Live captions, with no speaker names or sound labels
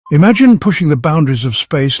Imagine pushing the boundaries of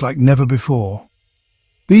space like never before.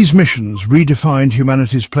 These missions redefined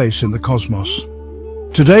humanity's place in the cosmos.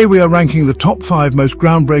 Today we are ranking the top 5 most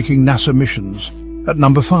groundbreaking NASA missions. At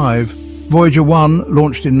number 5, Voyager 1,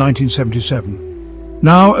 launched in 1977.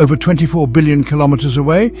 Now, over 24 billion kilometers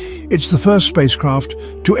away, it's the first spacecraft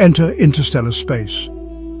to enter interstellar space,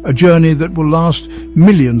 a journey that will last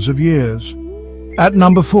millions of years. At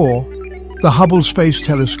number 4, the Hubble Space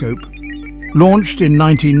Telescope. Launched in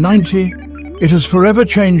 1990, it has forever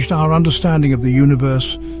changed our understanding of the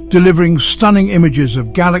universe, delivering stunning images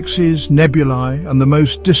of galaxies, nebulae, and the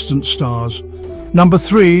most distant stars. Number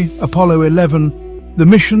 3, Apollo 11, the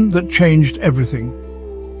mission that changed everything.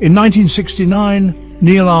 In 1969,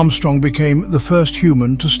 Neil Armstrong became the first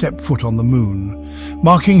human to step foot on the moon,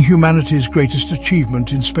 marking humanity's greatest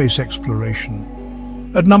achievement in space exploration.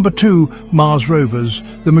 At number 2, Mars Rovers,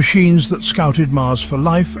 the machines that scouted Mars for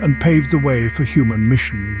life and paved the way for human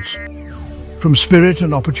missions. From spirit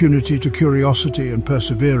and opportunity to curiosity and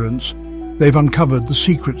perseverance, they've uncovered the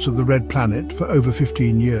secrets of the Red Planet for over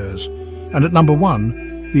 15 years. And at number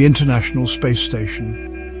 1, the International Space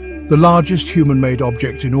Station. The largest human-made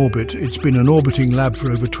object in orbit, it's been an orbiting lab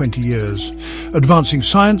for over 20 years, advancing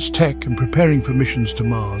science, tech, and preparing for missions to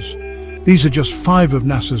Mars. These are just 5 of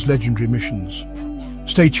NASA's legendary missions.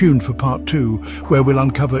 Stay tuned for part 2, where we'll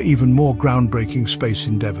uncover even more groundbreaking space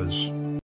endeavors.